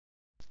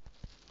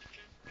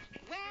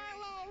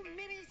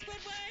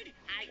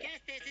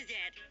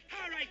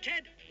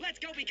kid. Let's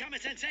go become a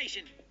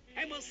sensation.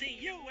 And we'll see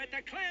you at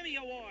the Clammy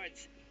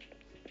Awards.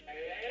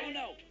 Oh,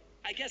 no.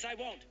 I guess I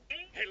won't.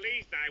 At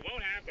least I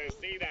won't have to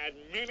see that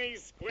mini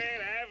squid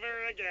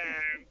ever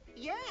again.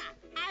 Yeah,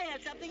 I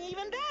have something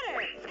even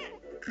better.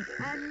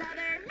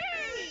 Another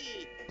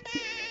me!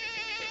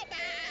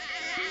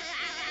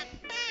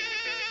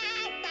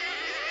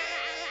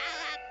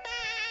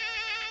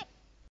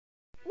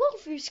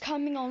 Wolfoo's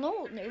coming on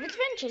all new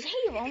adventures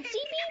here on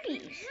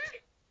CBeebies.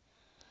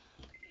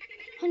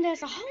 And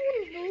there's a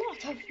whole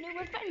lot of new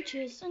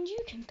adventures, and you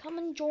can come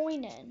and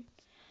join in.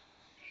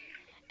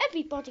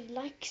 Everybody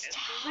likes to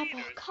have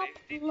a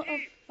couple of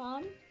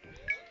fun.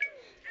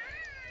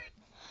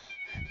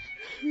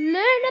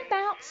 Learn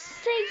about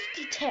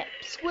safety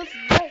tips with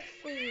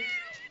Wolfoo.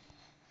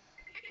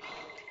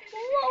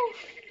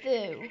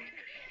 Wolfoo.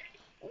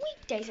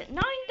 Weekdays at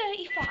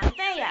 9:35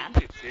 AM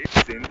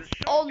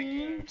on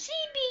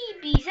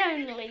CBeebies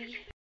only.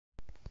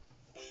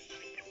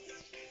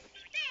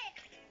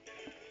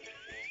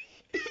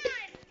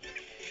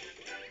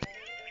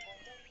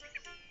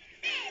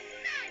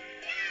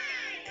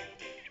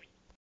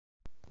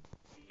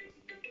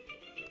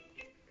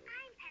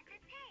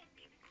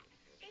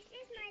 This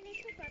is my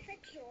little brother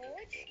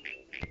George.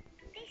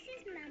 This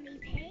is Mummy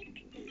Pig.